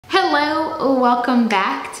Hello, welcome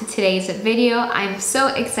back to today's video. I'm so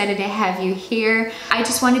excited to have you here. I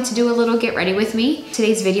just wanted to do a little get ready with me.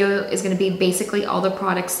 Today's video is gonna be basically all the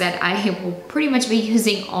products that I will pretty much be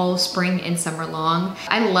using all spring and summer long.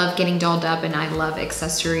 I love getting dolled up and I love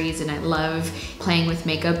accessories and I love playing with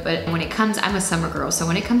makeup, but when it comes, I'm a summer girl. So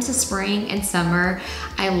when it comes to spring and summer,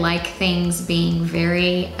 I like things being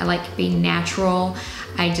I like being natural.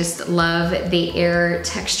 I just love the air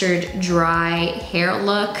textured dry hair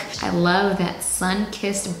look. I love that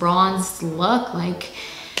sun-kissed bronzed look. Like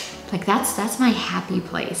that's my happy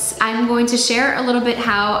place. I'm going to share a little bit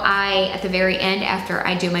how at the very end, after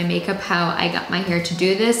I do my makeup, how I got my hair to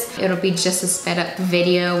do this. It'll be just a sped up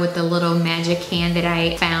video with the little magic hand that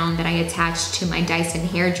I found that I attached to my Dyson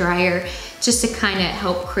hair dryer, just to kind of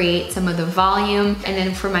help create some of the volume. And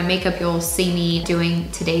then for my makeup, you'll see me doing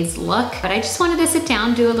today's look. But I just wanted to sit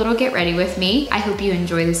down, do a little get ready with me. I hope you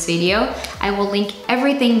enjoy this video. I will link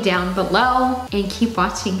everything down below and keep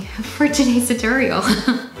watching for today's tutorial.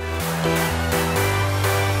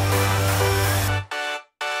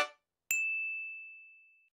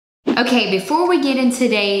 Okay, before we get into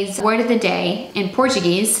today's word of the day in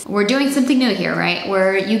Portuguese, we're doing something new here, right?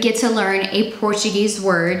 Where you get to learn a Portuguese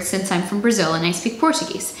word since I'm from Brazil and I speak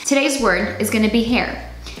Portuguese. Today's word is gonna be hair.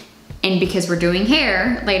 And because we're doing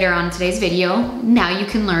hair later on in today's video, now you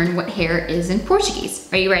can learn what hair is in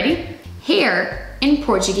Portuguese. Are you ready? Hair in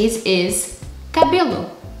Portuguese is cabelo.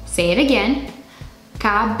 Say it again,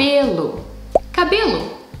 cabelo,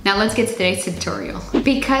 cabelo. Now let's get to today's tutorial.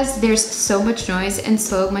 Because there's so much noise and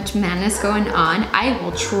so much madness going on, I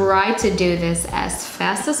will try to do this as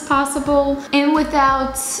fast as possible and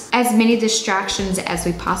without as many distractions as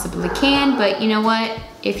we possibly can. But you know what?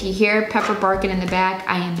 If you hear Pepper barking in the back,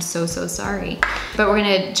 I am so sorry. But we're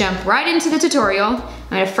gonna jump right into the tutorial. I'm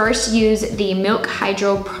gonna first use the Milk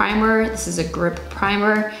Hydro Primer. This is a grip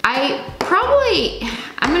primer.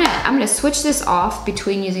 I'm gonna switch this off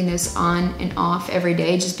between using this on and off every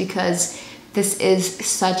day just because this is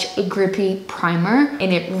such a grippy primer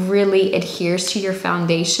and it really adheres to your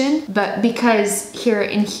foundation. But because here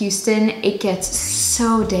in Houston, it gets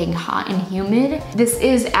so dang hot and humid, this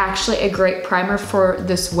is actually a great primer for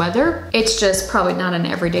this weather. It's just probably not an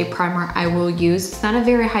everyday primer I will use. It's not a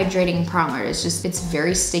very hydrating primer. It's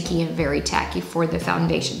very sticky and very tacky for the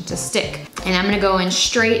foundation to stick. And I'm gonna go in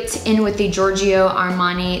straight in with the Giorgio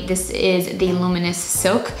Armani. This is the Luminous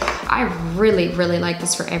Silk. I really like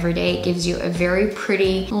this for every day. It gives you a very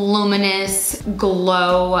pretty luminous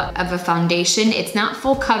glow of a foundation. It's not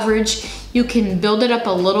full coverage. You can build it up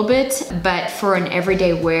a little bit, but for an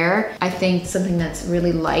everyday wear, I think something that's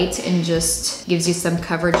really light and just gives you some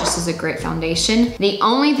coverage, this is a great foundation. The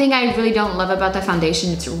only thing I really don't love about the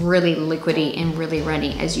foundation, it's really liquidy and really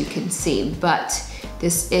runny, as you can see, but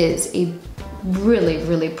this is a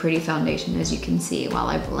really pretty foundation, as you can see while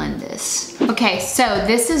I blend this. Okay, so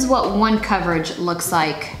this is what one coverage looks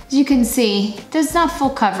like. As you can see, there's not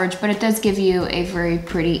full coverage, but it does give you a very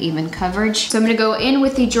pretty even coverage. So I'm gonna go in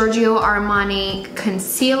with the Giorgio Armani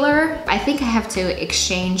concealer. I think I have to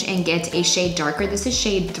exchange and get a shade darker. This is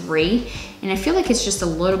shade 3, and I feel like it's just a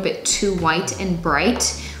little bit too white and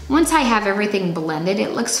bright. Once I have everything blended,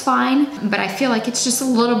 it looks fine, but I feel like it's just a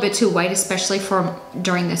little bit too white, especially for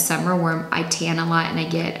during the summer where I tan a lot and I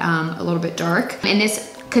get a little bit dark. And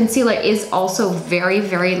this concealer is also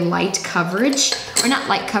very light coverage, or not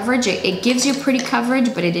light coverage, it gives you pretty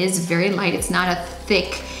coverage, but it is very light. It's not a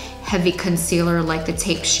thick, heavy concealer like the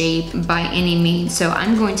Tape Shape by any means. So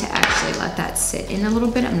I'm going to actually let that sit in a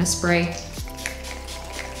little bit. I'm gonna spray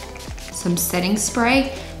some setting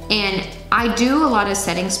spray. And I do a lot of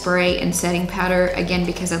setting spray and setting powder, again,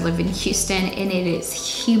 because I live in Houston and it is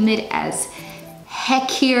humid as heck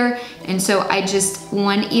here. And so I just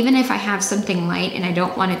even if I have something light and I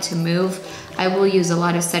don't want it to move, I will use a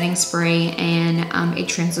lot of setting spray and a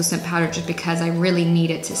translucent powder just because I really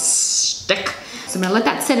need it to stick. So I'm gonna let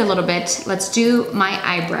that sit a little bit. Let's do my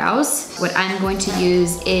eyebrows. What I'm going to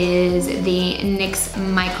use is the NYX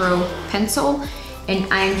Micro Pencil, and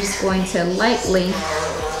I'm just going to lightly,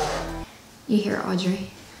 you hear Audrey?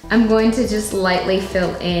 I'm going to just lightly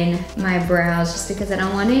fill in my brows just because I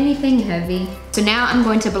don't want anything heavy. So now I'm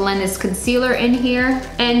going to blend this concealer in here.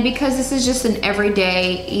 And because this is just an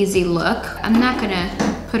everyday easy look, I'm not gonna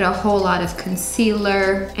put a whole lot of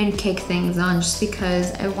concealer and cake things on just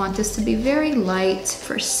because I want this to be very light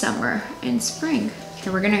for summer and spring. Okay,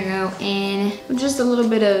 we're gonna go in with just a little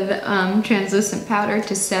bit of translucent powder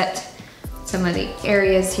to set some of the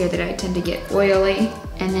areas here that I tend to get oily.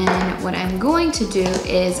 And then what I'm going to do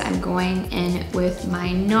is I'm going in with my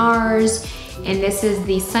NARS, and this is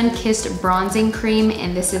the Sun Kissed Bronzing Cream,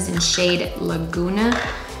 and this is in shade Laguna.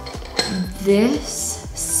 This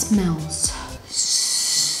smells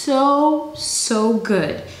so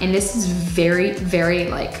good. And this is very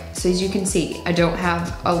like, so as you can see, I don't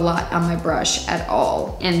have a lot on my brush at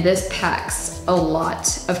all. And this packs a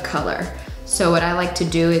lot of color. So what I like to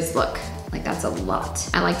do is, look, like that's a lot.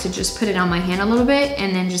 I like to just put it on my hand a little bit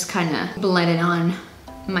and then just kind of blend it on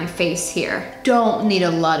my face here. Don't need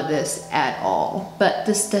a lot of this at all, but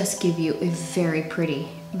this does give you a very pretty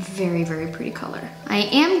color. I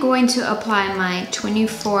am going to apply my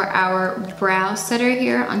 24-hour brow setter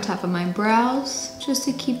here on top of my brows, just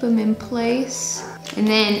to keep them in place. And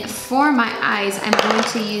then for my eyes, I'm going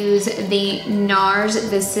to use the NARS.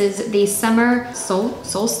 This is the Summer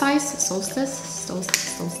Solstice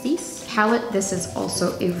palette. This is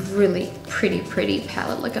also a really pretty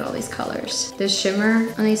palette. Look at all these colors. The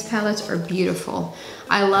shimmer on these palettes are beautiful.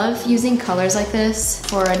 I love using colors like this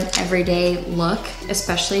for an everyday look,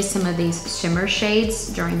 especially some of these shimmer shades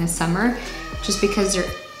during the summer, just because they're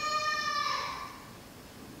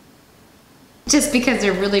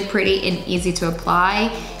really pretty and easy to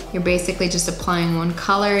apply. You're basically just applying one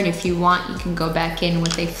color, and if you want, you can go back in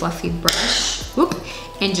with a fluffy brush, whoop,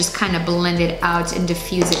 and just kind of blend it out and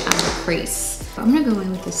diffuse it on the crease. I'm gonna go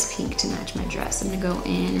in with this pink to match my dress. I'm gonna go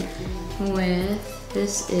in with,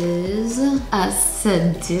 this is a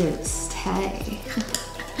Seduced, hey.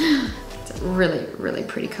 It's a really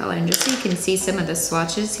pretty color. And just so you can see some of the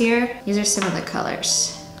swatches here, these are some of the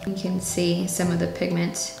colors. You can see some of the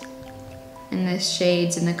pigment and the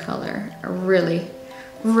shades and the color are really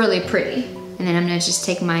pretty. And then I'm gonna just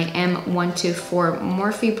take my M124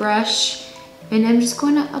 Morphe brush and I'm just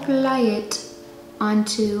gonna apply it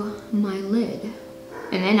onto my lid.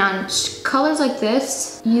 And then on colors like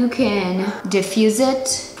this, you can diffuse it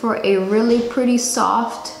for a really pretty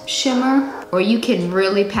soft shimmer, or you can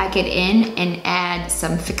really pack it in and add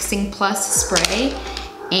some Fixing Plus spray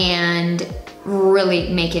and really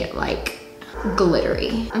make it like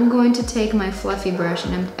glittery. I'm going to take my fluffy brush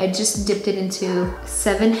and I just dipped it into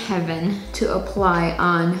 7 Heaven to apply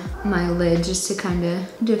on my lid, just to kind of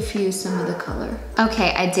diffuse some of the color.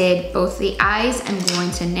 Okay, I did both the eyes. I'm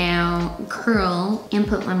going to now curl and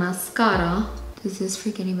put my mascara. Does this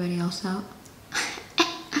freak anybody else out?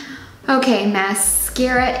 Okay,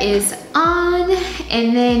 mascara is on,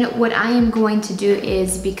 and then what I am going to do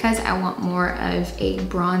is, because I want more of a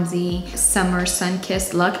bronzy summer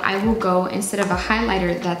sun-kissed look, I will go, instead of a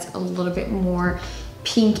highlighter that's a little bit more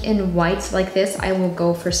pink and white like this, I will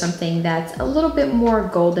go for something that's a little bit more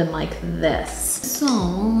golden like this. So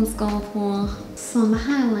let's go for some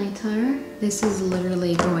highlighter. This is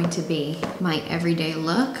literally going to be my everyday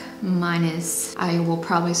look, minus I will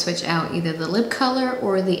probably switch out either the lip color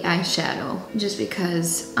or the eyeshadow, just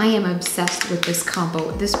because I am obsessed with this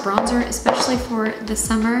combo. This bronzer, especially for the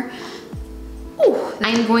summer.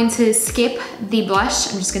 I'm going to skip the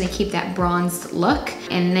blush. I'm just gonna keep that bronzed look.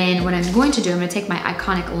 And then what I'm going to do, I'm gonna take my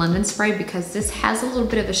iconic London spray, because this has a little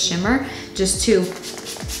bit of a shimmer, just to,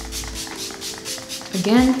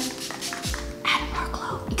 again, add more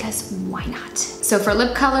glow, because why not? So for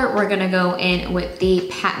lip color, we're gonna go in with the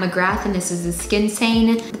Pat McGrath, and this is the Skin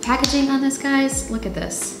Stain. The packaging on this, guys, look at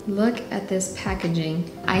this. Look at this packaging.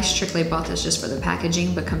 I strictly bought this just for the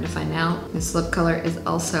packaging, but come to find out, this lip color is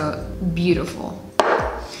also beautiful.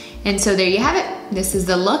 And so there you have it. This is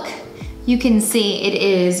the look. You can see it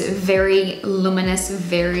is very luminous,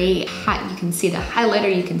 very hot. You can see the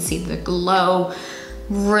highlighter, you can see the glow.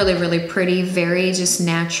 Really pretty, very just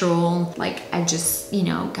natural. Like, I just, you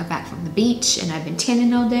know, got back from the beach and I've been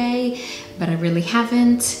tanning all day, but I really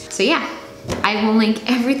haven't. So yeah, I will link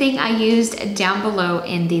everything I used down below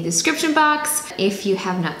in the description box. If you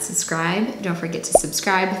have not subscribed, don't forget to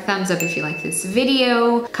subscribe. Thumbs up if you like this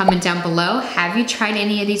video. Comment down below, have you tried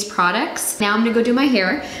any of these products? Now I'm gonna go do my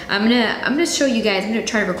hair. I'm gonna show you guys, I'm gonna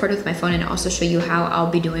try to record with my phone and also show you how I'll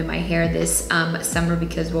be doing my hair this summer,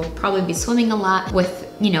 because we'll probably be swimming a lot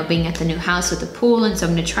with, you know, being at the new house with the pool. And so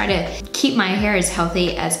I'm gonna try to keep my hair as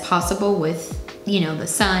healthy as possible with, you know, the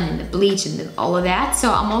sun and the bleach and all of that.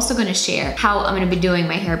 So I'm also gonna share how I'm gonna be doing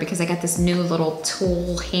my hair, because I got this new little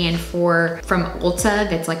tool hand from Ulta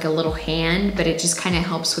that's like a little hand, but it just kind of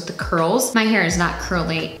helps with the curls. My hair is not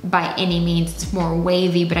curly by any means, it's more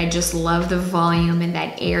wavy, but I just love the volume and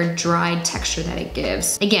that air dried texture that it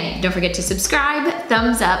gives. Again, don't forget to subscribe,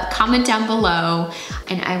 thumbs up, comment down below,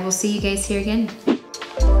 and I will see you guys here again.